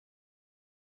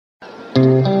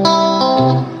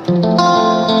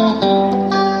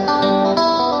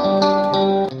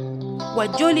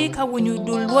Wajoli ka winyu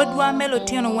dul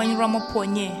Lutino Weng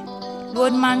Pwonye.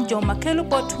 Lord man jo makelu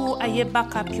botu aye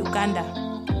backup Uganda.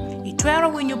 Itwera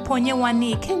winyu Pwonye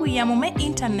wani ke wiyamu me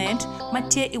internet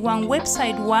matie iwang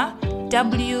website wa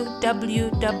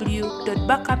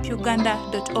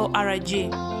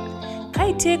www.backupuganda.org.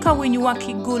 Kaiteka winyu wa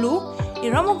Kigulu,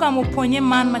 iramugamu Pwonye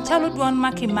man machalo duan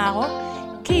makimaro,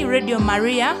 ki Radio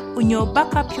Maria unyo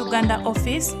Backup Uganda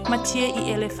office matie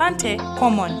I Elefante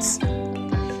Commons.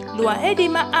 Lua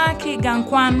edima ki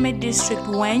gankwan me district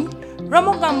Weng,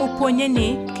 ramugamu Pwonye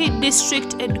ni ki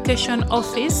district education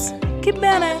office, ki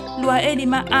bene lua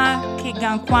edima ki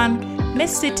gankwan me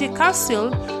city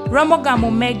council,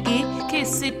 ramugamu megi ki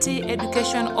city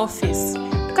education office.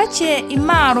 Kache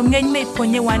imaru ngeny me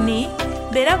Pwonye wani,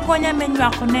 bera gonya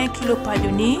menywakone kilo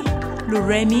pajoni,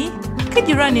 luremi,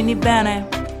 kijirani ni bene.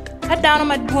 Kadano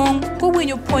madwong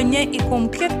kuwinyu Pwonye ikum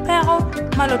kek pero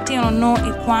malotino no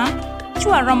ikwan,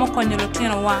 chua ramo konyo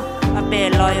Lutino wa mabe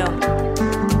loyo.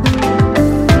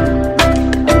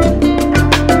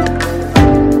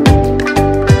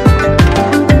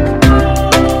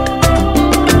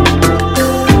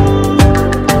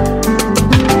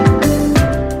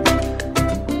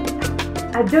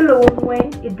 Ajolo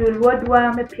Weng idul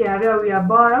wadwa me piario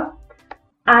wiaboro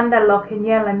anda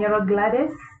lokenyela nyoro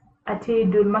Gladys ati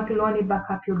idul makiloni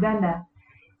Backup Uganda.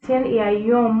 Tien ia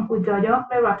yum ujojo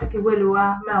me wataki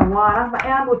welua me awara ma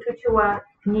en butuchiwa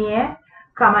nye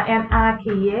kama en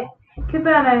akiye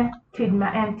kibene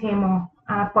tidma en temo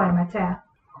apoy mater.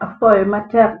 Apoy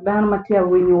mater dan mater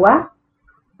winyuwa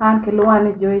an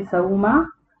kilwani Joyce uma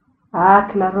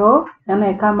klaro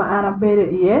ene kama ana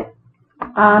bere iye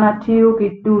ana tiu ki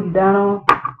dul dano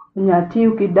nya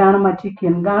tiu ki dano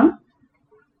matikin gang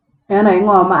ena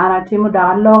ingoma ana timu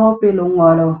da logo pilu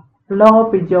ngolo logo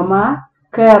pijoma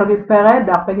Care gi pere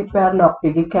da pe gi per lok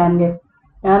gi kenge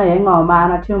ana yengo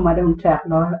mana tu madam tek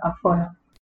no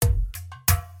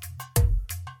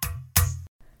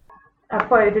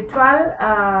afoya de twal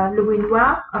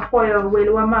luwinwa afoya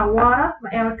welwa ma wara ma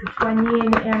en tu twani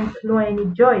en loeni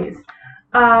Joyce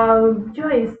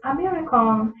Joyce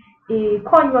American e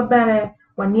konwa bene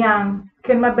wanyang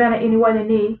ken ma bene ini wale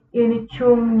ni ini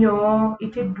chung nyo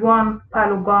iti dwan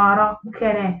palugara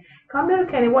kene kamel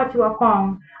kene wati wa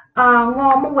kong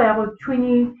ngom wero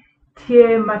chuni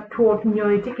tie matot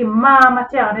nyoy tiki mama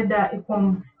tiare da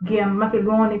ikom gem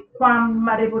makiloni kwam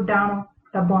maribu dano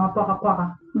da bon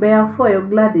poka be afoyo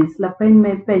Gladys la pen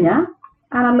me penya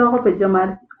ana logo pe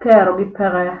joma kero gi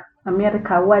pere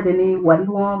America wade ni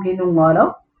walwo gi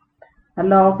ngolo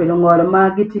alo pe ngolo ma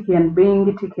gitiken bing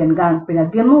gitiken gang penya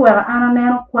gemu wera ana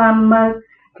neno kwan ma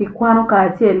ki kwano ka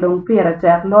chelong pira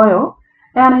tek loyo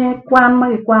ana ye kwan ma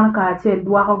ki kwan ka chel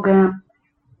dwa gem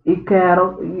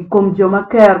ikero ikom joma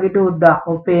ker gido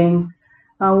dako peng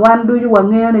wandu yu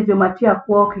wangene joma tia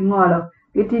kwa kingolo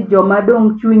iti joma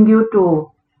dong chwingi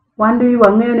uto wandu yu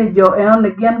wangene jo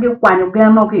ene gen gi kwanyo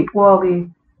geno ki kwa gi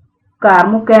kar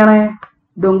mukene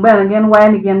dong bene gen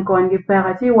wayni gen kongi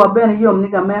peka chi wa bene yom ni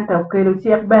gamenta ukelo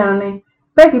chiek bene ni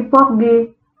peki pok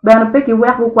gi bene peki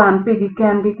weku kwan peki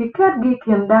ken gi kiket gi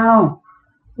kendao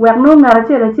wek no ngara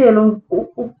chelo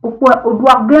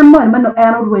udwak gen mo mano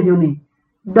eno dwejo ni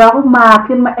Dog ma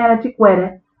kin ma ena ti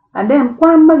kwere and then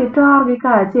kwan ma gitar gi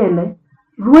ka chele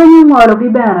ruenyi ngolo gi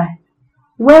bene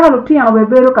wera Lutino be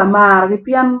bero kamar gi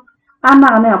pian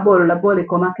ana ne abolo la bole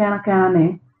ko makena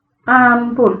ne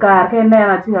an pul kar ke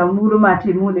nena ti amulu ma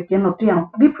ti mule ken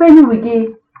Lutino gi penyu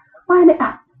wigi wani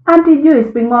anti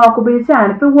Joyce pingo ko be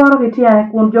chan pe woro gi tiane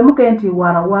kun jomu ken ti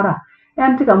wara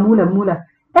en ti ka mula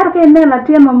ke nena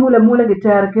tiene mule gi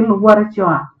ter kin lu wara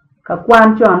chon ka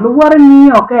kwan chon lu wara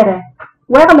ni okere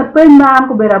weka la peny man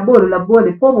ko bera bolo la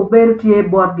bole po bo bero tie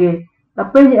bodge la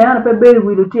peny ana pe bero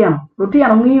wi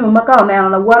Lutino ngiyo makao nena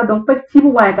la war dong pe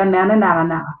chibu wa ka nena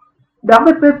na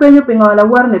dog pe penyo pingo la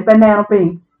war ne pe nena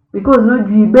peny because no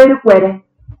ji bero kwere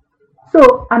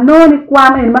so anoni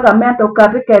kwana en maga mento ka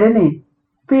kere ni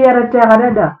piera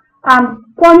tegada am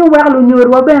konyo weka lu nyor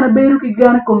wa bena bero ki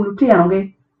gana kom Lutino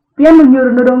ge pien lu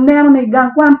nyor no dong nena ni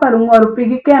gang kwan pa lu ngoro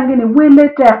pigi ken gi ni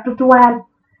wele tek tutual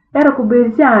era ko be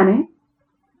jani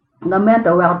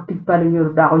Gamenta wa tipali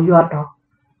nyur da yoto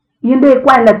yinde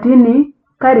kwa latini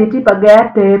kari tipa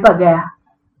ga te paga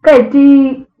kai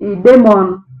ti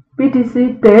demon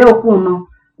PTC te okuno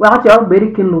wa cha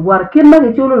beri kin lu war kin ma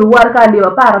ke chulo lu war ka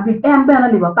liwa para bi en bena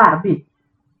liwa para bi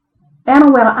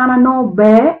en wa ana no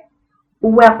be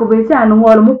wa ko be cha no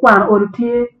ngol mu kwan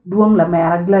orutie duong la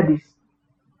mera Gladys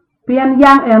pian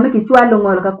yang en ki chwalo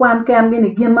ngol ka kwan ken gi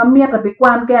ni gin ma mieta bi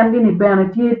kwan ken gi ni bena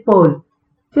ti pol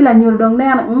Chila nyul dong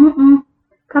nen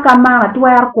kaka mana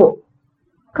twer ko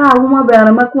ka uma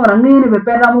bere ma kuona ngene be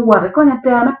pera mu wore ko nya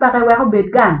tena pa ka wa bet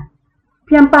gan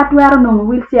pian pa twer no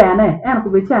wheelchair ne en ku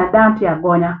be cha dan ti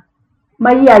agonya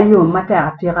ma ya yo mata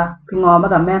atira pingo ma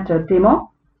ga mento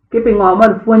timo ki pingo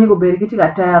ma fuoni go ber ki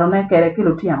ga tero ne kere ki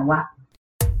Lutino wa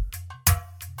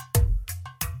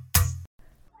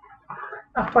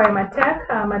apoy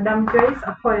matek Madam Joyce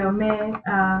apoyo me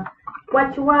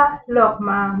wachwa lok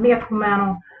ma miek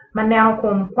mano maneno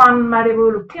kum kwan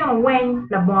maribu Lutino Weng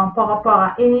la bon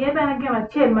poga ini ebe na gima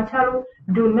chel machalo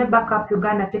dun me backup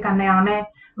Uganda tika neone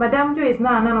Madam Joyce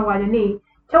na wajani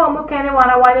chawa mukene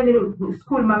wana wajani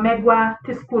school ma megwa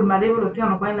ti school maribu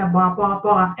Lutino Weng la bon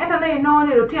poga enta na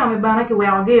inoni Lutino me bana ki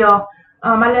weogio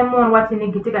malemon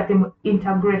watini gitika timu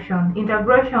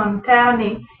integration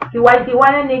tani ki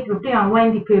wajani Lutino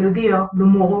Weng ki kelugio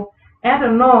lumogo enta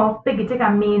no pe gitika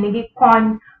mini gi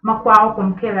kon makwao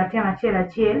kum kela tena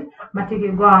chel matigi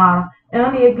gor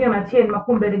eni egena chel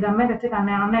makumbe diga meta tika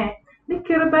neone ni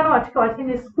kiro beno watika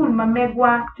watini school ma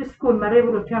megwa to school ma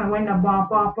rebu Lutino Weng na bon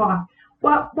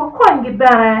wa kon gi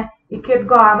bere iked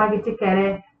gor ma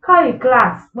gitikere kai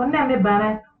class wonne me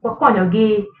bere wa konyo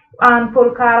gi an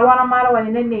polkar wana mara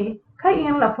wani nene kai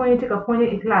in la ponyi tika ponyi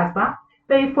i class ba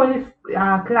pe ponyi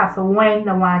class Weng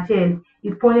na wachel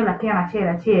I ponyi la tena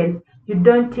chel you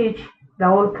don't teach the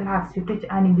whole class, you teach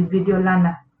an individual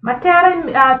learner.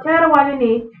 Matera wale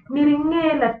ni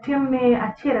miringe la timne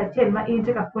achel ma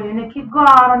inje ka ponye ne ki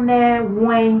goro ne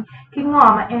Weng ki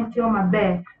ngoma entio ma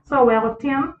be. So we go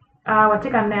tim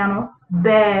watika neno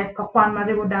be ka kwan ma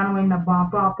ribu dan Weng na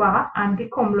pa and ki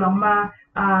komlo ma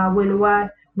welwa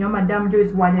nyo Madam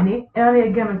Joyce wale ni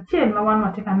ere gena chel ma wan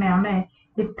watika neno ne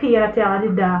di pira tela di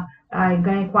da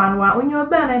gani kwan wa unyo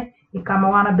bene ikama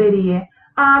wana beriye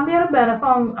mira bene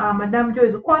kong Madam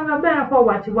Joyce konyo bene ko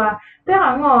wachiwa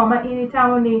tera ngo ma ini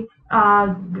tamu ni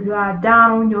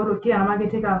down nyoro tia ma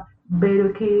gitika bedo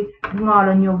ki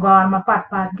ngolo nyogor ma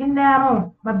pat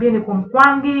ginero ma bini kum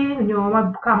kwangi nyo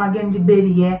ma kama gengi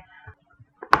beriye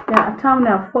ya tamu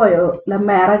na foyo la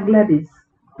mera Gladys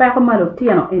pa ko ma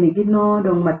Lutino eni gino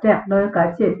dong matek do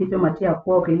ka che ki to matia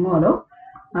ko ki ngolo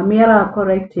amira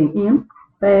correcting him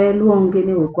pe luongi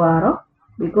ni ukwaro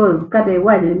because kade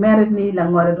waje merit ni la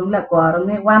ngore dum la gor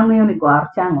ne wan ne ni gor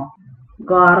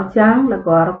chang la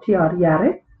gor tior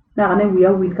yare na ne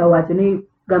wiya wil ka waje ni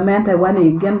gamenta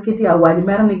wani gen kiti a waje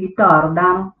mer ni gitar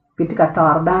dan kiti ka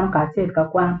tor dan ka chet ka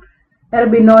kwan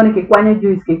erbinoni ki kwanye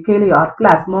Joyce ki keli or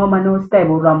class mo mano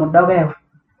stable romo doge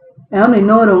ni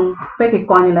norung pe ki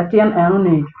konyi la tien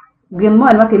ni gin mo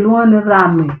ma ki luon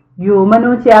rami yo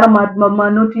mano chiara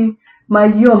mano ti ma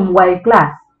yom wai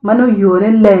class mano yo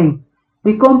ne leng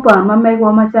di compound ma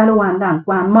megwa ma chalo wandang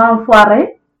kwan ma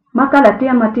fuare ma kala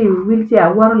tien ma ti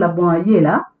wheelchair war la bon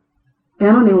yela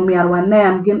ni umiar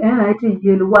wanem gin ti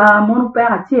yel wa monu pe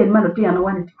a chen ma lo tien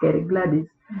wan ti kere Gladys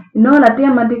no la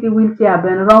tien ma ti ki wheelchair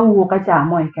ben ron wo ka cha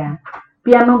mo ikan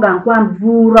piano gang kwan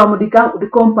vu rom di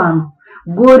compound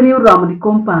gori rom di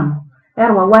compound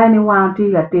wa wani wan ti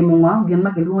ga timunga gin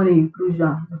ma ki luoni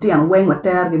inclusion tien Weng ma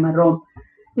ter gi ma rom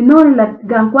inoni la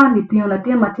gang kwan di tien la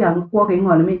tien ma ti ang ko ke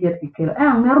ngol mi jet ki kelo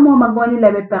ngar mo magoni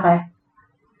lebe pere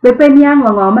be nyang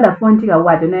ngo ma la fonti ga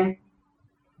wadne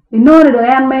inoni do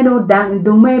en me no dang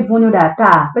do me bunyo da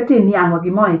ta be tin yang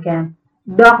gi mo iken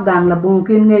dok gang la bun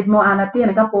kin ngej mo ana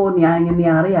tien ka po ni ang ni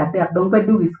ari ya tek dong be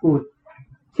du school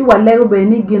si wale go be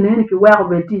ni gine ni ki wa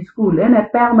be ti school ene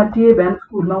per ma ti ben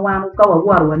school ma wan ka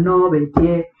wa no be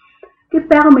ti ki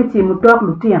per me ti mu dok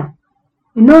Lutino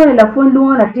inoni la fon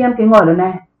luon la tien ke ngolo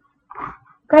ne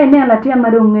kai ne la tien ma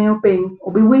do ngeo ping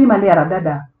obi wi ma lera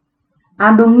dada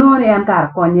andong no ne an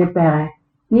kar konye pere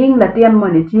nying la tien mo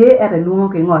ni tie ere luon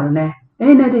ke ngolo ne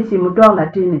ene de si mu dok la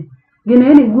tini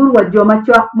gine ni gurwa joma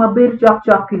chok ma ber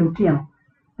chok ki Lutino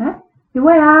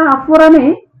iwe afura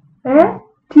ni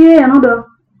tie no do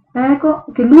ko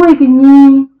ki luoi ki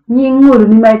nyi ngolo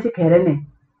ni mai ti kere ne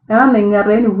ne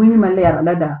ngare ni wi ma lera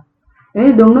dada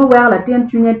dong no wa la tien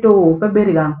chunye to pe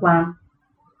beri gan kwan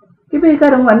kibe ka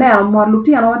dong wa ne mo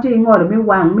Lutino ti ngolo mi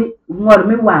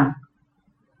wang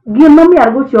gin ma mi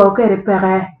argo cho kere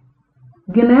pere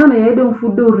gin ne dong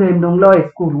fudo rem dong lo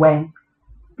school Weng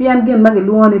pian gin ma gi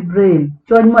luoni brain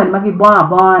choj mo ma gi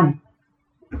bon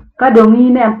ka dong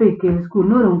ni ne pe ke school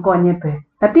no dong konye pe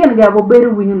atien ga bo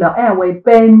beru winu la we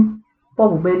pen po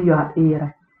bo beru yo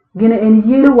atire gin en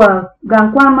yiru wa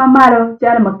gan kwan ma maro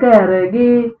chala ma kere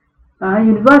gi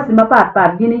university ma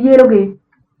pat gin yiru gi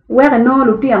wege no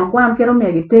Lutino kwan kero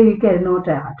me gi te gi kere no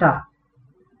ta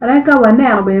ran ka wa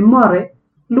ne be more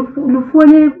lu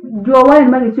fuonye jo wa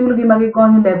ma gi chulu gi ma gi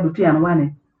konyo le Lutino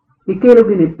wane ikelo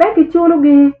gi ne pe ki chulu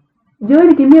gi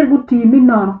Joyce ki mir guti mi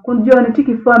non kun joni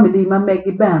tiki family ma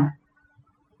megi ben.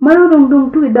 Manu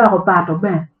dung tu da ko pato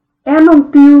ben. Enong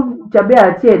tiu jabe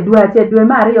che due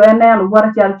mari yo enel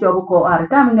wara chal chobo ko ar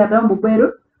kam ngata mbu beru.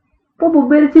 Po bu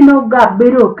beru ti no ga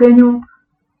beru kenyu.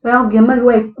 Pero gima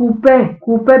we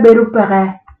coupe beru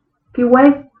pare. Ki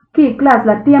we ki class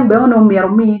la tien be ono mier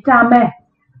mi tame.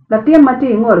 La tien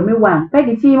mati ngor mi wang pe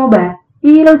ki chi mo be.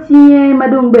 Ilo chi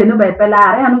madung be no be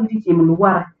pelare anu ti chi mu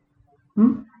wara.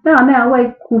 Na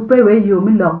we coupe we yo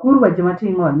mi lo kur wa jama ti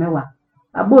ngor me wa.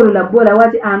 Abolo la bola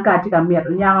wati an ka ti ka mier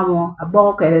nyanga mo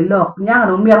abo ke lo nyanga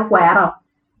no mier kwero.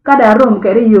 Kada rom ke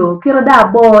yo kira da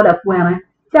bola kwere.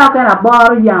 Chao ke na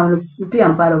boro yam lu ti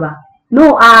am paro ba.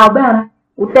 No a bana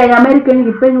utenya American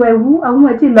ki penwe wu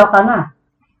awu ti lo kanga.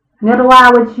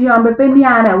 Ngerwa wa chi ambe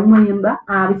peniana wu yimba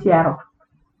a bi chero.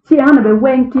 Chi an be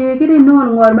wen ti ki no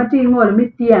ngor mati ngor mi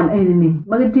tiam enini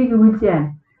magiti ki wi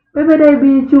chen. Pepe de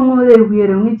bi chungo de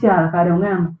wiero ngi chara ka de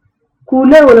ngam.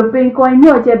 Kule wolo pen ko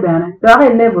nyo che bana. Do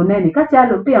ke level ne ni ka cha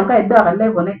lo ti an ka do ke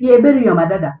level ne ye beru yo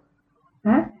madada.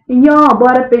 Inyo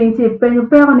bore pen ti pen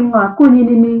pero ni ngwa kunyi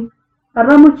ni.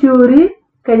 Aramu churi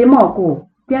ke je moko.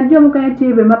 Pian jom ka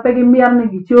ti be ma pegi miar ni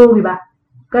gi chori ba.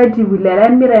 Ka ti wi le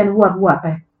ren mi ren wa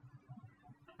pe.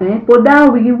 Po da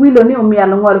wi gi wilo ni o mi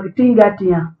alo ngor ki tinga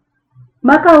tia.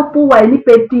 Maka pu wa ni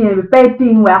pe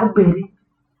ting wa ko beri.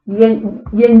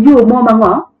 Yen ju mo ma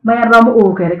ngo ma ram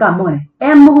o ke ka mo ne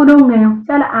en mo do nge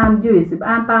chala am Joyce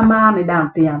an pa ma ne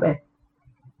dam tia be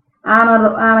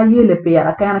ana yele pe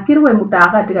ya kana kirwe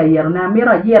mutaka tiga yer na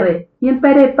mira yere yin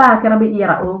pere pa kana be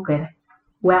yera o ke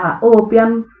wa o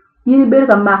pian yin be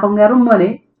ka ma ko ngeru mo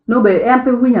ne no be en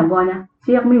pe winya gonya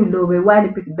chek mi lo be wa ni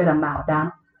pe be ma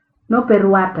dan no per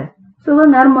wate so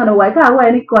ngar mo no wa ka wa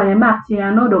ni ko ne ma tia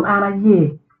no do ana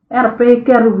ye er pe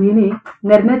keru wini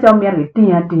ner ne chom yer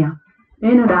tia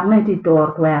eno da ne ti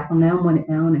tor kwa ne mo ne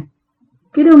ene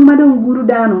kidum madum guru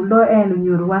danu lo eno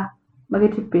nyurwa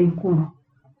mageti pe kuno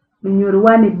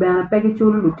nyurwa ni bana pe ki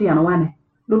chulu lutian wane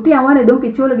do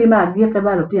ki chulu gi ma gi ke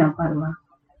ba lutian parwa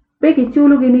pe ki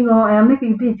chulu gi ni go ne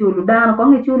ki ti chulu danu ko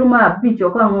ngi chulu ma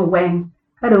bicho ko ngo wen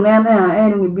ka do ngan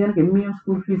eno ngi bien ke mi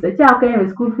school fees cha ke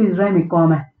school fees remi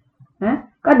kome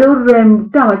ka do rem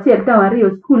tawa che tawa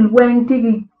rio school wen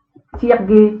ti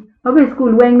chiegi obe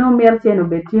school wen no mer cheno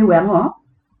betie wengo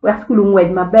we school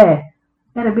ngwej mabe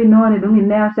ere bi no ne dungi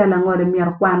ne asala ngore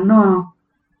mier kwan no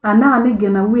ana ne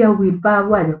gena wi pa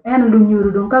wajo en lu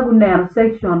nyuru dun ka gu ne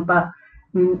section pa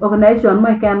organization mo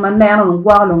kan man ne no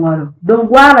gwa lo ngoro don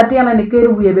gwa la tiana ne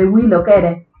keru wi be wi lo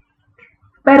kede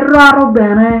perro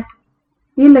bene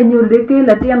ile nyuru de ke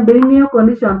la tiam be ni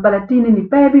condition palatini ni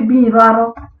pe bi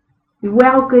raro i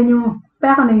wero kenyu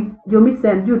per ne jomi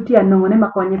sen ju ti no ne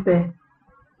makonye pe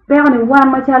per ne wan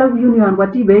ma chalo union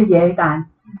wati be ye kan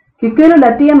ki kelo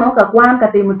la tiamo ka kwan ka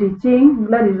timo teaching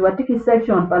la di wati ki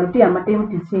section palutia ma timo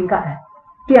teaching ka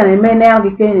tia ne me ne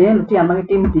gi kene lutia ma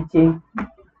timo teaching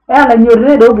la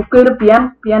nyore do bu kelo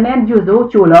pian en ju do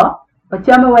chulo pa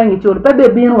chama wa ngi chulo pe be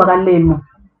bin wa lemo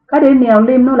ka de ne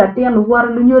lem no la tian lu war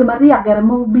lu nyor ma ria gar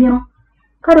mo bin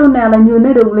ka do na la nyor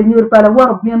ne do la nyor pa la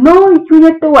war bin no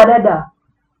chunya to wadada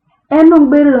en no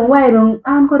be lo wa ro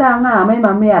an ko da nga me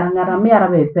ma mera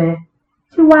be pe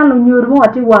chi wa lu nyor mo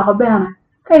ti wa ko bana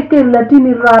kai ke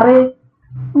latini rare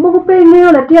mo pe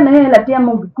ne la tian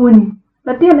mo kuni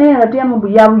la tian mo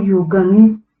yaw yu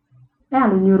gangi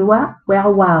lu nyurwa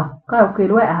wa ka ke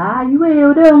wa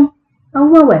yue dong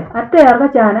awa we ater ka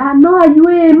jana no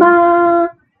yue ma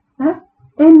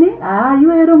eni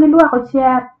yue ro ngi ko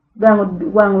chat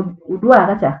wangu udwa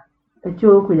ka cha ta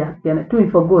cho ku ya tian tu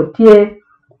for go tie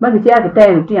ma gi cha ke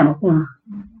ten tian ku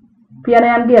pian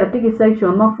an ger tiki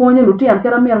section ma fonyo lutian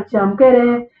kera mer cham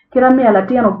kere kira mia la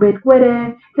tiano bet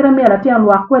kwere kira mia la tiano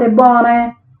wa kwere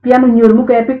bone piano nyur mu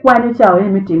ke pi kwanyo chao e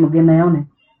mitimo geneone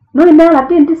no ina la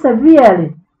tinti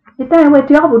severely ita we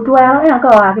ti abu twaro e anka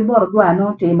wa ki bor gwa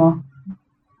no timo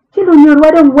chilu nyur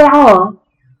wa de wao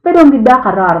pe don gida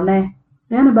karar ne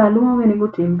ene ba lumo we ni go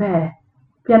timbe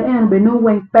pian en be no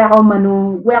wen pero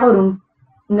manu wao dun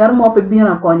ngar mo pe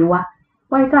bina konyo wa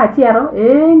ka chiero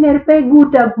nger pe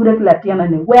guta la tiano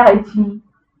ne wa chi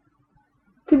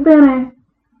ki bene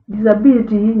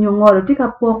disability nyongoro tika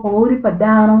poko uri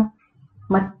padano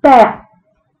matek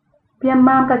pian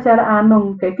man ka cara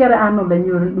anong ke kere anong la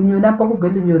nyura poko be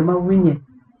nyur ma winye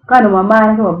kanu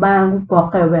mama ko bangu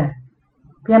poke we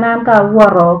pian an ka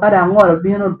woro kada ngoro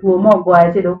bino tuo mo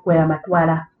goa che do kwa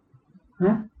matwala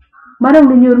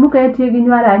manong nyur mu ke tie gi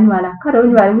nyala kada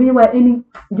nyala winye wa eni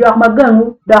jok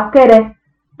magangu dok kede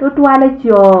to twale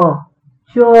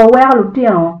cho wa lu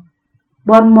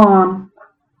bon mon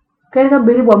kaya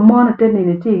beri wa mona teni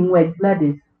ni ti ngwe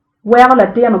gladys weko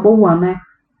latin obo wone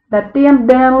latin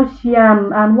deno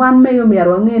chian an wan meyo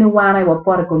miero ngeni wana wa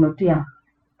por ko no tian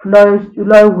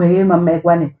loy we ma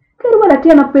megwani kero wala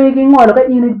latin apegi ngolo ka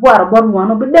ini bwaro bor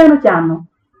wono bedeno chano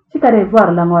sikare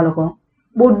bwaro la ngolo ko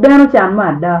budeno chan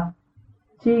ma da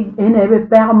chi ene be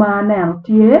per ma ne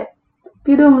tie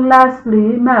kidum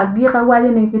lastly ma gira waje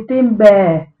ni kitimbe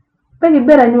pegi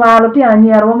bera nywalo tia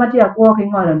nyero ma tia ko ki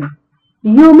ngolo ni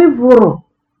yumi vuro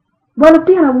bolo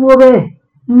tia wobe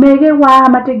mege wa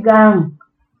matigang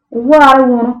wara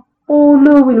wono o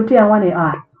lo wilu tia wane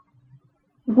a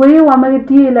gwe wa ma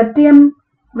tia la tim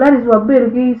gladys wa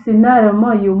ber ki scenario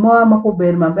mo yu mo ma ko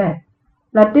ber ma be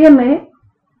la tim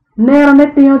nero ne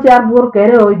tiyo char bur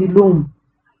kere o di lum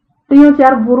tiyo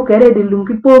char bur kere di lum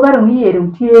ki poga ro ni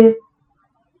yedum tie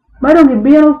maro ki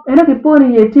biro ena ki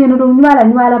poni ye tie no dum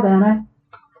nyala bana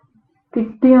ki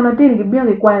tiyo na tie ki biro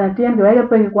ki kwa na tie ki wa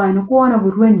pe ki kwa no ko na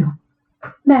burwenyo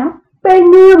now pe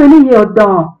ni be ni ye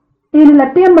do ini la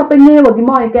tie ma pe ni wo gi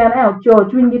mo e kan e o cho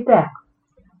chwingi tek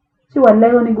si wa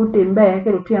lego ni gutimbe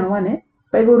ke ro tie wane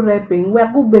pe gu reping wa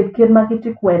gu be kir ma ki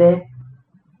ti kwere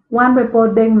wan be po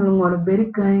deng ngoro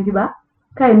beri kan giba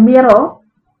kai miro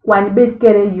wan be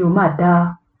kere yu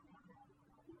mada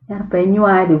yar pe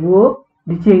nyua de wo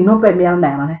di ching no pe miang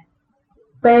na ne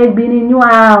pe bini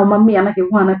nyua ma mi na ki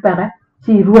wan pe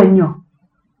chi ruenyo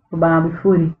ba bi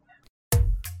furi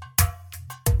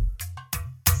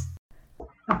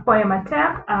apoyo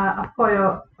matek apoyo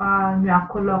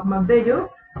nyakolok mabejo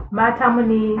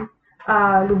matamuni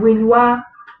luwinwa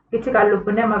itika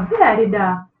lupune maberi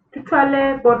da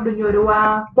tutwale bot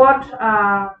lunyoriwa bot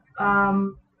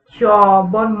cho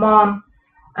bot mon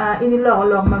ini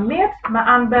log mamit ma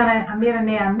an bene amira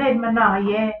ne amed mana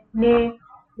ye ne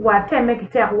wa teme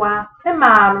kitek wa te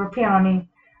maru tioni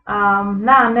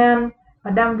nanen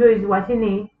madam Joyce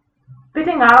watini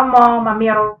piti ngaro mo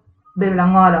mamiro bela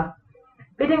ngola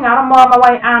piti ngaro mo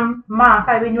mawai am ma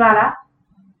kai binwala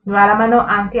nwala mano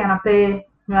anti anape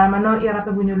nwala mano ira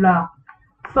pe bunyula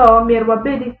so mirwa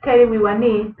bedi kere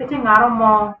wiwani piti ngaro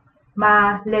mo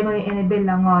ma lego ni ene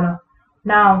bela ngola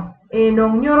now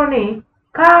enong nyoro ni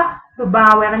ka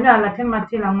ba wera nyala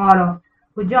temati la ngolo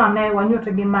ujone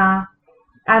wanyuto gi ma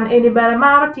an eni bala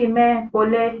maro time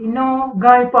pole ino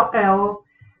gai pokeo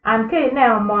an ke ne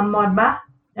mon mod ba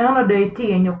eno do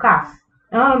iti enyo kas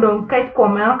eno do kait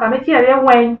kome ka me chiere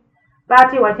wen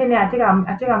bati watene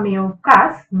atika miyo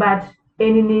kas but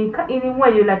eni ni ka ini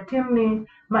wayo la timni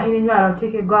ma ini nyalo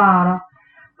tike gara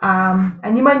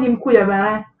anyima nim kuya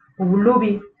ba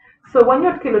ulubi so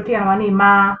wanyut kilo tian wani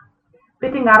ma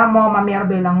piti ngara mo ma mer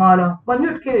be la ngolo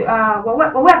wanyut ki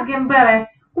wa gem bere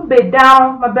ku be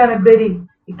down ma bere beri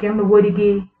ikem no wodi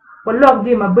gi wa log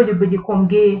di ma bojo kom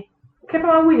gi keto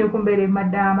ma winyo kumbere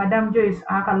madam Joyce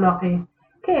aka loke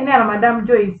ke ne madam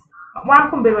Joyce wan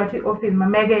kumbere wati office ma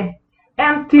mege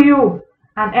MTU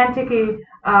and entiki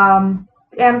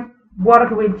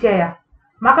work wheelchair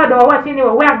maka do wati ni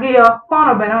wa gi yo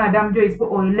kono be madam Joyce ko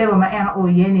o level ma en o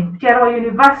yeni chero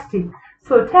university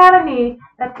so terani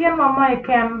la tien mama e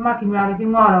kem ma ki nyalo ki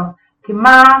ngolo ki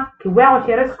ma ki wewo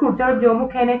chere school tero jomu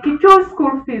kene ki cho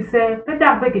school fees pe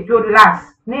dabbe ki cho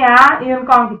las ne a in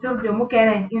kon ki cho jomu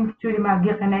kene in ki cho ma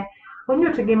gikene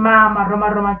onyote gi ma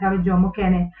roma tero jomu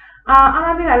kene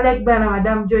ana bi la lek bana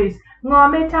madam Joyce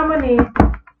ngome tamani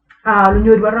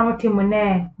lunyodi waramo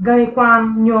timune gai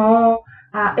kwan nyo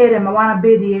ere ma wana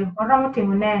bedi waramo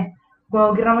timune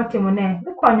go giramo timune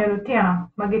ko konyo lutiana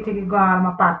magiti gi gar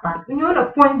ma pat nyola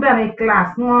point bana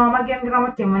class ngo ma gen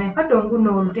giramo timune ka dongu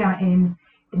no lutiana en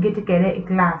giti kere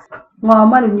class ngo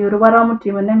ma nyoro waramo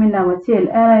timune mina wachel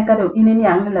ene ka do inini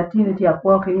ang latini ti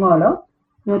apo ki ngolo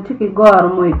no tiki gar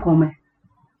mo ikome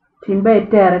timbe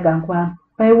tere gan kwan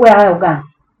pe wera gan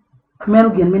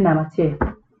mel gen mina wachel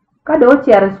ka do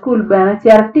chere school bana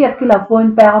chere tiet kila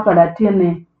phone pe ka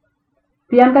latini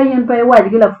pian ka yin pe waji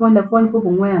kila phone ko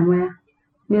bungwe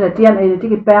ni la tiana ene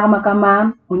tiki per ma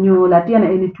kaman onyo la tiana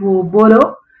ene tuo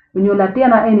bolo onyo la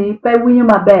tiana ene pe winyo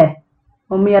mabe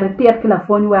o mier tiet kila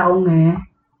phone wa onge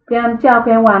pian chao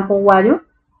ke wan po wajo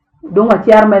don wa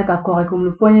chiar mer ka ko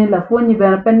kum phone la phone be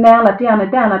pe na la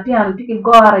tiana tiki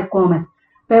gore come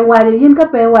pe waji yin ka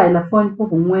pe wa la phone po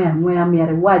ngwe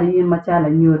mier waji yin ma chala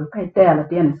nyoro kai te la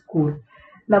tiana school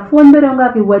la phone be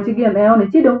nga ki waji gen e one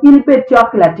ti don yin pe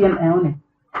chok la tiana e one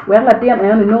we la tiana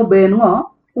e one no be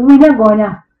no uwinya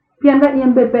gonya pian ga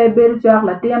ien be pe ber chok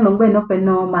la tian long be no pe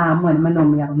no ma mon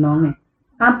manom ya no ne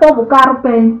an po bu kar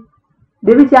pe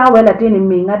de bi cha we la tian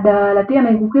mi ngada la tian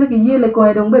ku kir ki yele ko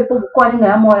e dong be po ko ni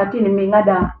nga mo la tian mi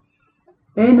ngada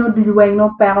e no du we no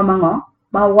pe ma ngo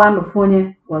ma wan no fonye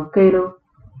wa kero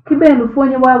ki ben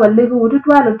Pwonye wa walego wutu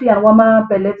twalo tian wa ma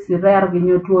epilepsy rare gi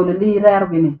nyotuolo li rare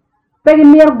gi ni pegi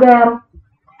mier gero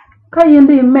ka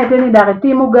yindi mete ni dake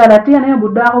timu gala tian e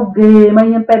budako ge ma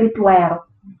yen pegi twero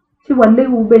ci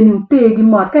walego beni utegi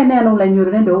mot ka neno la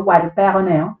nyoro ne do wadi pego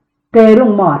ne teru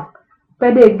mot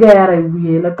pede gero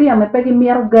wiye la tian pegi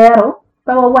mier gero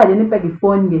pa wa wadi ni pegi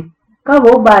Pwonye ka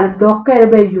wo bal dok kere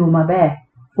be yuma be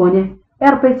Pwonye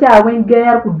pe cha wen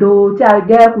ger kudo cha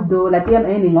ger kudo la tian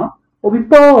e ni ngo obi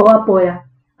po apoya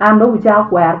ando ucha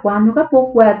kwar kwanyo ka po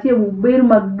kwar tie ubir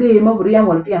magge ma buriya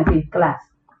mol tian fi class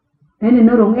eni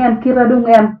no rong en kira dong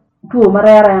en tuo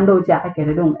marera ando ucha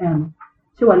kere dong en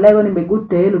ci walego ni be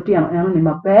gutte lu tian en ni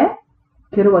mabe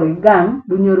kiro wa gang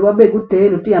du nyoru wa be gutte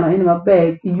lu tian en ni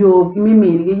mabe yo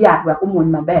mimi gi yat wa ko mun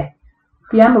mabe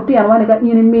pian lu tian wa ni ka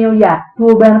ini miyo yat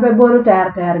tuo ben be bolo tar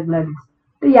gladys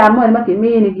ti ya mo ma ki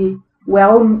mi gi wa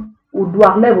u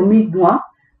duak lebo mi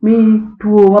gwa mi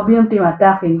tuo ma bien ti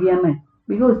mata kengiane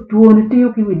because tuo ni tiyo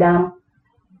ki widano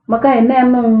maka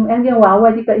eneno engen wa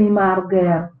waji ka imar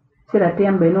ger sira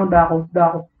tembe no dako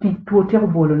ti tuo ti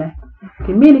bolo ne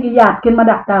ki mini ki yat ken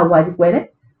madakta waji kwede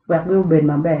wa go ben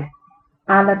mabe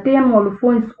ala tem mo lu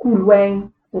phone school wen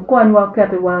o kon wa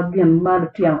kete wa gen ma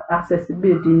tiang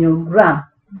accessibility no gram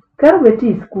karbe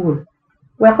ti school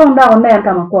wa kon da on nen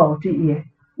kama ko ti ie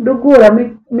do gora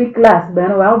mi class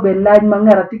ben wa ben laj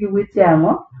mangara ti ki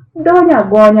witiango donya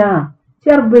gonya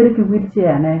cer beri ki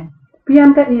wheelchair ne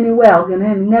pian ka ini wel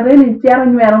genen ngare ni cer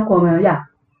nywero ko me ya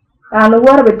alo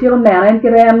war be tiro ne en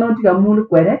kire no ti ga mulu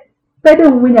kwede pe do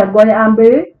winya gonya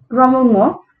ambe romo ngo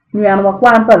nywero wa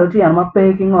kwan pa lo ti ma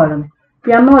pe ki ngolo ne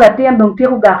pian no la tien dong ti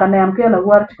ku ga ka nem ke la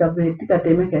war ti ka be ti ka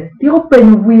teme ke ti ku pe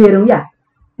wiero ya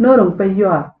no ron pe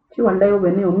yo ti wa le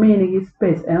be ni o mini gi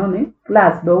space e oni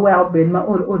class do wa be ma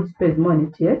all space mo ni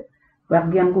ti wa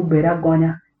gen ku be ra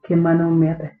gonya kin mano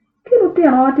mete kiru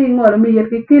tian oti ngolo mi yet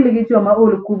ki kili gi choma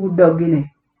olu kubu dogine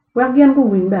wa gen ku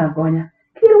winda gonya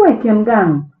kiru wa ken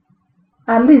gang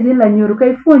alizi la nyuru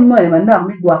kai Pwonye mo ma na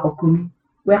mi gwa ko kumi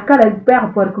wa kala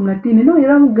per por kum latini no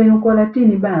iram ganyo ko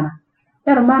latini bana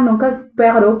man no ka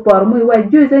per do por mo wa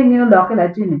Joyce ngino do ke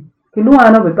latini ki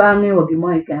luwa no be pa ngi wo gi mo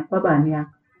ikan pa bania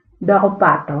do ko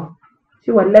pato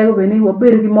si wa lego be ni wo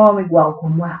ber gi mo mi gwa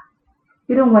ko wa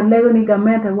iru wa lego ni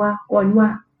gameta wa onwa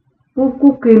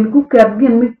ku ker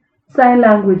gin mi sign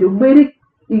language uberi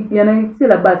yana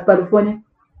syllabus pa Pwonye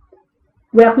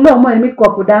wek lo mo mi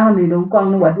ko down ni don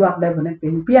kong wa duak da bone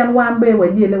pin pian wan be wa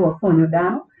yele wa Pwonye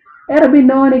down bi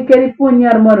no ni keri Pwonye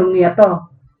ar mo ngi to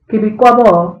ki bi ko bo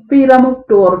pi ra mo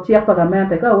tor che pa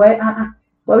gamete ka wa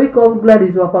wa bi ko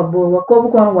Gladys wa pa bo wa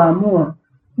ko ko wa mo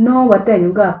no wa te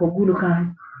nyuga ko gulu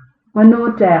kan wa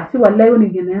no ta si wa le ni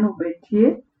gene be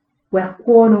tie wa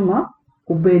ko no mo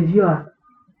ku be dio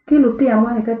kilu tian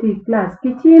wa ka ti class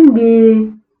kitchen gi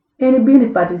any bini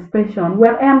participation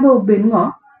where ambo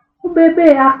bengo ubebe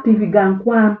active gang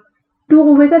kwan tu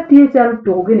we ka ti char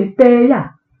tu gini te ya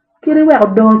kiri we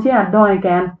don che adon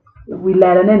kan we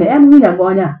la ne em ni na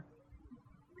gonya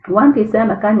wan ki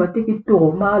sana kan wa ti ki tu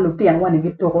ma lu tian wa ni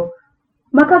ki tu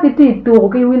maka ki ti tu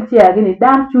ki wheelchair gini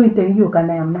dan chu te yu kan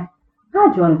em na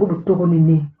ha jon ku tu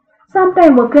ni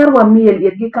sometimes wa ker wa miel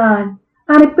ye gi kan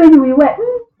ani pe wi we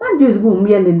man just go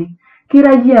miel ni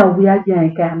kira ya wi ya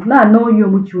kan na no yo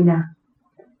mu chunya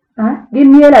gi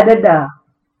miel ada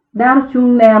dan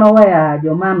chung ne no wa ya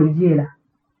jo manu jela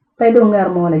pe do ngar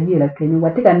mo la jela kenyu wa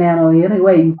ti ka ne no yere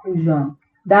wa inclusion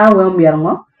dan wa mier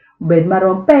ngo bed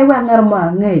marom pe wa ngar mo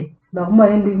ngai do mo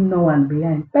ndi no one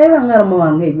behind pe wa ngar mo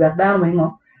ngai wa dan wa ngo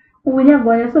unya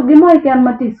go ya so gi mo kan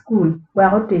mati school wa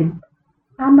hotel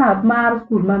ana mar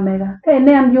school ma mega ke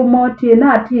ne an yo mo ti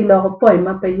na ti lo ko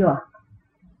ma pe yo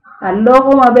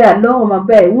allogo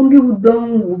mabe ungi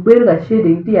udong uber ga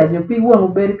sheding ti ajo pi won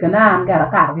uber kana ngara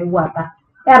ka bi wata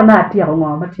na ti ko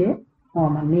ma che o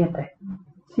ma niete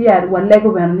si ar walle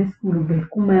go ben ni school be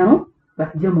kumeno ba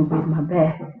jamo be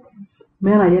mabe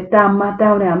mena ye tamma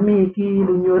tawne ami ki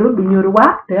lu nyoro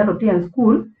wa te no ti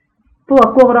school to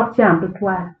ko ro cham to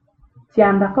twa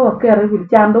cham da ko kere bi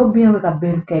cham do bi ka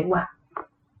ber ke wa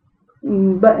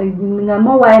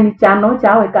ngamo wa ni cham no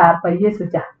cha we ka pa yesu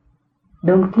cha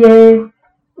donc tie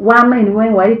wan mai ni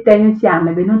wen wai tenyu cham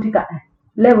ne beno tika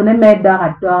levo ne me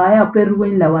da do ya per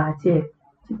wen la wa che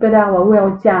ti peda wa we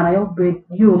o chana yo be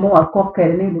yu mo wa ko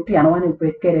kere ni lu tian wa ni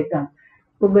be kere kan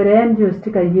o beren just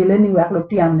tika yele ni wa lu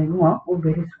tian ne mo o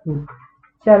be school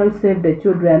shall save the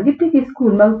children gitiki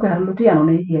school ma ko lu tian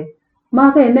ne ye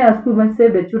ma ka ne school ma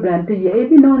save the children te ye e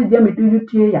bi no ni jami tu yu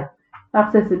tie ya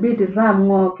accessibility ram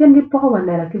ngo ken gi po wa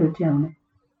le ki lu tian ne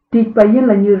ti pa yin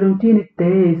la ni rum ti ni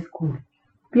te school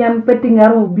pian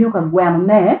petingaru bio ka gwan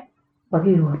ne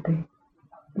pagi rote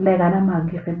lega na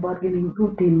magi ke bot gini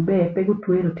rutin be pe gu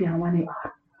twelo ti awani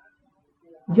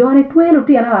joni twelo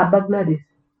ti na Bangladesh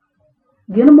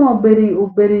gino mo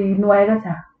beri nuaiga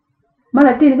cha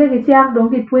mara tin ke chiak dong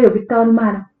ki twelo bitol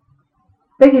mara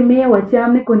pe gi miye wa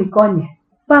cham ni koni konye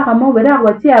pa ka mo bera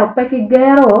wa chiaro pe ki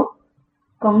gero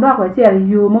kong dok wa chiaro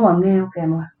yu mo ngeo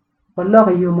kenwa wallo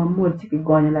ka yu mo mul chi ki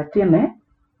gonye la tine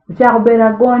cha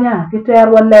bera gonya ki ter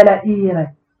wa lela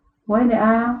ire wene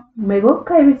a mego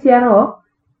kai bi chiaro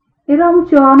iram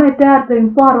chono iter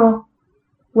ten poro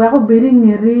wa ko beri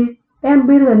ngiri en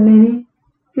beri nini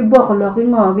ki boko lo ki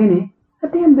ngo gini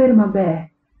atin beri mabe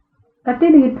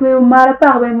atin ki twe mara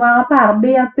pa be ma pa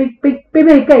be pik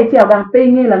be kai chiao dang pe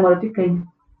ngi la ngol ti ken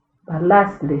ba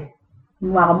lastly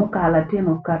wa mu kala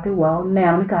tino ka ti wa ne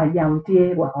ni ka jam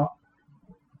tie wa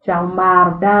chao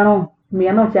mar dano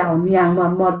mieno chao niang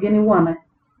mon gini wona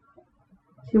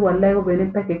si wale go bene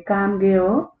pe ke kan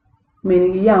geo mini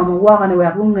gi yam wa ka ne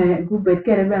wa ku nge ku bet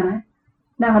kere bana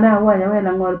na wa ya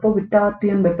la ngol po bita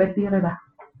tin be pe dire ba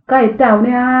kai tao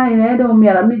ne ai ne do mi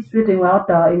la mi street wa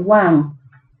ta I wang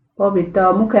po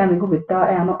bita mu kan ku bita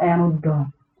eno do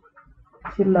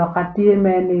si lo ka ti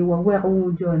me ni wa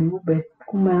ku jo ni ku bet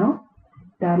ku ma no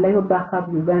da le go backup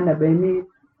Uganda be ni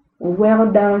we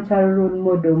down childhood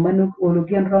model manu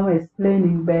ologian rom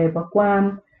explaining be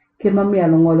bakwan kirma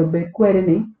mielo ngolo be kwere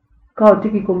ni ka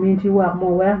otiki community work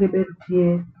mo we ge be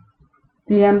tie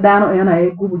tien dano ena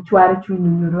e gubu chware chunyu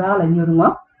nyuru ala nyuru ngo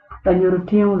la nyuru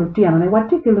tien lu tien ne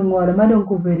watiki lu ngolo madon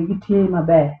ko be gi tie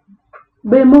mabe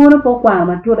be mo no po kwa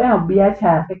ma tur e obia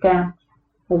cha ke kan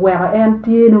we en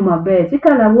tie no mabe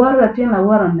tikala wora tien la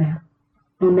wora ne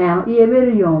ie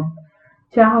be yom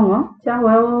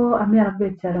Chaho amir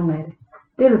bet chalo ngere.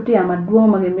 Telu ti amaduong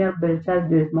ma gemir bet chalo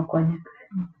Joyce makonye.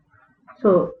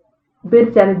 So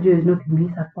bet chalo Joyce no kimi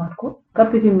support ko.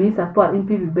 Kapi kimi support in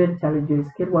pibi bet chalo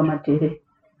Joyce kirwa matere.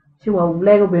 Chiwa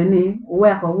lego beni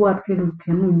weka wat kenu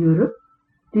nyuru.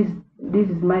 This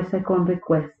is my second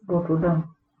request. Go to them.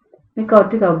 Nika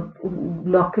otika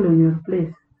lock kilo nyuru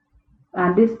please.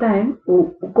 And this time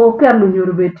go kerlu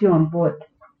nyuru beti on board.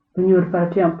 Nyur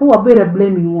partiam po abere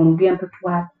blaming won gen to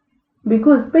twat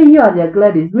because pe yod ya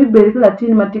Gladys mi beri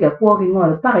latin matika ko ki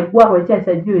ngol pa ki gwa ko cha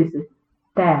Joyce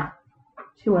ta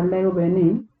si wala go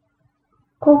beni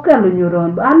ko ka lu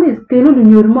nyuron at least ke lu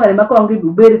nyur mo ma ko ngi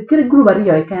beri kiri group ari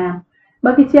yo kan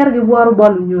ma ki cher gi waru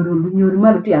bol nyur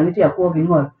ma lu ti an ti ko ki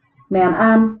ngol nen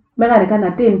an me ga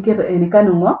kana tin ke eni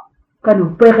kanu ngo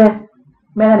kanu pere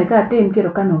me ga ka tin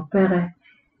ke kanu pere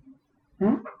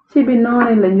si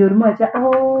binone la nyur mo cha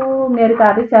ngeri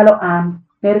ka ti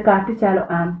chalo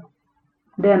an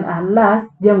then at last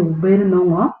jam ber no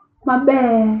ngo mabe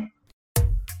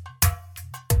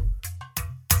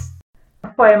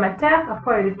apoy matek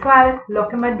apoy ritual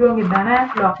lok ma duongi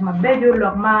dana lok ma bejo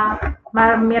lok ma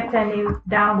metani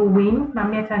down go win ma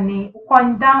metani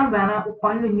ukon down bana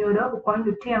ukon lu nyodo ukon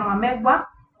lu tiang ma megwa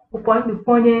ukon lu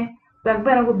ponye bag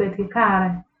bana go beti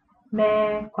kare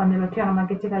me quando lo tiano ma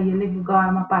che ci yele gi go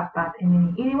ma pat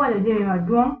ini wala je ma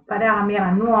duong pada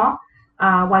amira nuo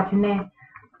watune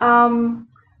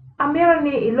amira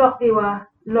ni ilok iwa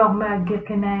lok ma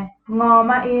gekene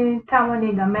ngoma in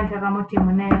tamoni ga menta ramoti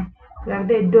mune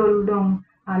de dol dong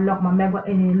lok ma megwa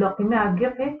ini lok mi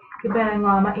ageke ki bana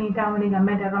ngoma in tamoni ga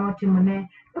menta ramoti mune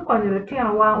to quando lo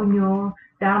tiano wa unyo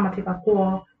da ma tika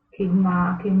ko ki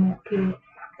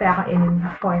pera ini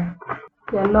apoya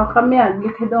ya lo kamia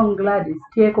gike dong Gladys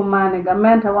tie ko mane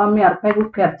gamenta wa miar pe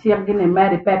ku ker tier gine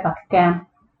meri pepa kan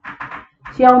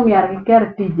chiao miar gi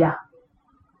ker tija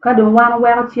kadon wan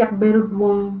wa chiek beru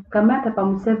duong gamenta pa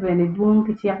Museveni duong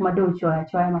ki chiek mado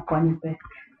choya ma konyi pe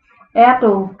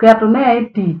eto kerto ne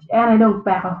e tij ene dong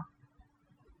peko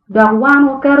dog wan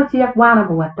wa ker chiek wan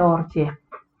bo wator chiek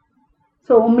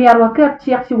so miar wa ker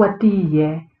chiek si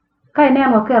watiye kai ne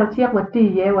wa ker chiek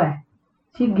watiye we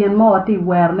chi gen mo ti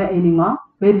werne eningo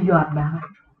ber yot bana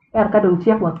ka dong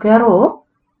chiek wa kero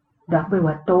dak be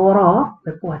wa toro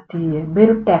be potie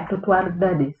ber tek to twar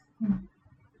dadis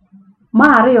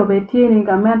mare yo be tieni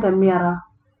gamenta miara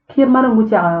kir mara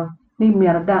mucha ni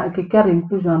miara da ke ker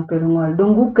inclusion pe ngol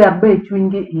dongu ka be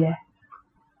chwingi ye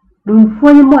dun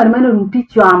fonyi mo ma no ti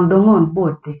cham dongon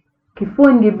bote ki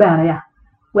fonyi bana ya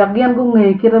wa gen go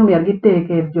nge kira miar gi te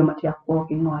ke joma ti ko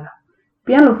ki ngola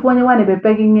piano fonyi wani be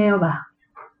pegi ngeo ba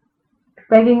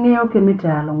pegi ngeo ke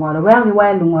mitalo ngolo wa gi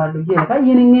wa lu ngolo ye ka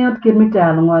yini ngeo ke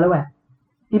mitalo ngolo wa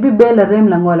ibi bela rem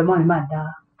la ngolo mo ma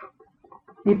da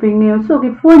ipi ngeo so ki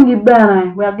fonyi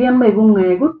bana wa gen me go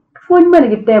nge go fonyi bana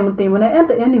gi temo na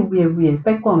ente eni wie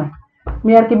pe kome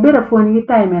miar ki bera fonyi gi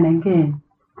time na ngen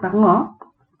tak ngo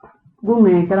go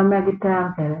nge kala me gi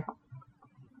tar kere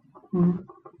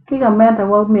ki gamenta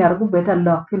wa miar ku beta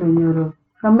lok kilo nyoro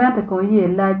gamenta ko ye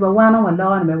laj ba wana wa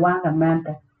lon be wan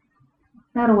gamenta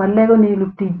nar wa lego ni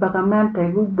luti ba gamenta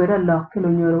ku beta lok kilo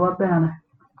nyoro wa bana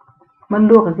man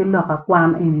lo ka lok ka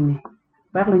kwan ini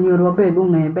ba lo nyoro wa be bu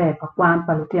nge be ka kwan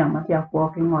pa lu tiang ma tia ko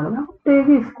ki ngolo na te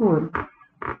gi school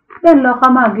den lo ka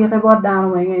ma gi re bo dan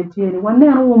we nge tieni wa ne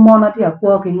ru mo na tia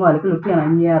ko ki ngolo ki lu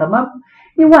tiang nyera ma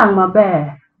i wang ma be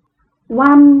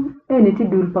wan eni ti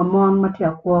dul pa mon ma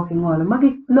tia ko ki ngolo ma gi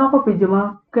loko pi joma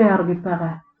ker gi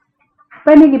pera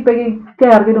pani gi pe gi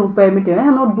ker gi dong pe mi te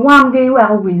no duan gi wa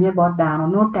ko winye bo dano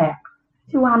no te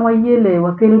si wan wa yele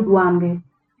wa kelu duan gi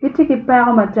iti ki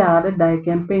pera ma ta de dai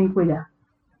ken pin ku ja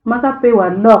ma ka pe wa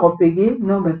loko pi gi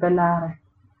no be pelare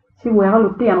si wa lu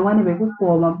tian wan be ku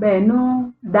ko ma be no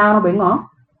dano be ngo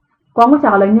ko mo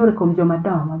cha la nyori kom joma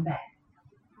do ma be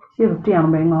si lu tian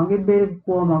be ngo gi be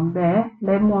ko ma be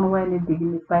le mon wa ni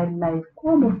dignified life ko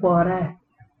mo fore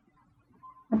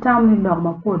atam ni lok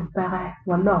ma ko pare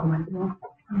wa lok ma do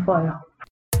boyo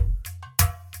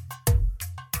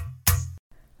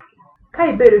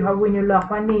kai beru ha winyo lok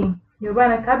ma ni yo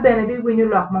bana ka bene bi winyo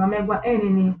lok ma me gwa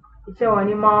enini che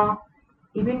woni mo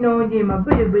ibi no je ma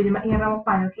buju ma ira mo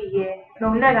panyo ki ye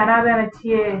no le ga na bene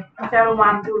tie cha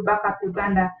wan du baka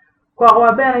Uganda ko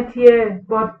wa bene tie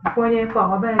bot ponye ko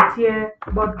wa bene tie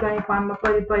bot ga pan ma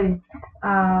pari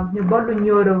ni bodu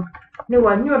nyoro ni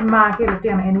wa nyod ma ke te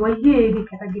en wa ye gi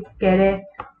kata gi kere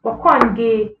ko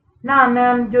kongi na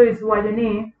nan Joyce wa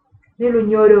ni lu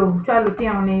nyoro cha lu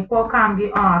tiang ni ko kam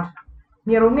gi art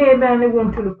nyero nge bene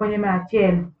won tulu ponye ma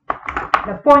chel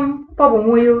la pon po bo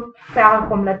moyo ta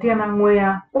kom la tiana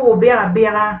ngoya po bera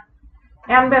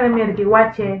en bene mer ki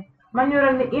wache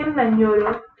manyoro ni in na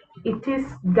nyoro itis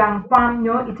gang kwan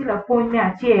nyo itila pon me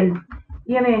achel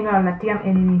yene nyo la tiam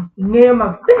enini ngeyo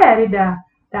ma beri da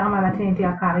ma la tiani ti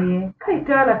akariye kai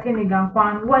to la tiani gang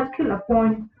kwan watch kila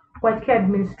pon watch ki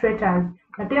administrators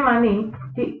la tema ni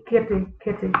ti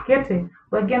kete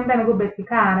wa gen bene go bet ki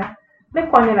kare le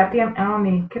konye la tiam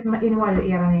enoni ketma in wale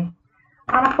irani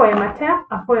ana poe matem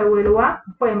apoe welwa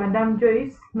apoe madam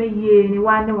Joyce me ye ni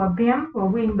wane wa biem wa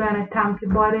win bana tam ki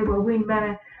bore wa win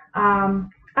bana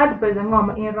adpeza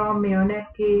ngoma in ro meone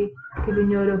ki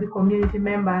binyoro ki community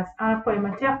members ana poe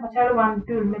matem machalo wan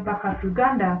dul me baka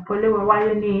Uganda pole wa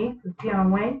wale ni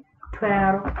Lutino Weng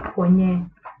Pwonye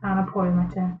ana poe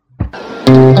matem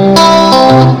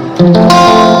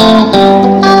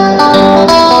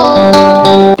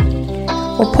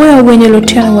Opoya wenye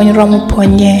Lutino Weng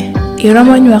Pwonye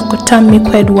iramo nywa kutami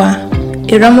kwedwa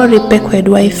iramo ripe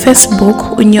kwedwa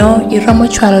Facebook unyo iramo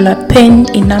chwalo la pen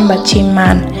inamba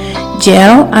chiman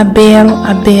 0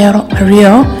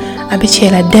 ario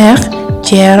abichela der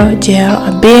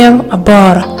 0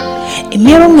 aboro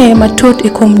imiro nge matut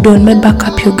ikum don me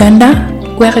backup Uganda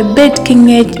where bed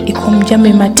kingej ikum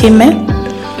jami matime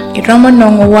iramo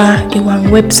nongo wa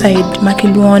iwang website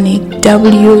makiluoni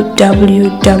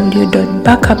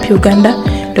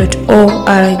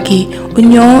www.backupuganda.org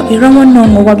unyo iramo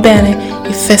nongo wa bene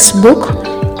i Facebook,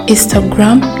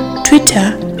 Instagram,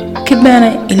 Twitter,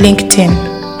 kibene i LinkedIn.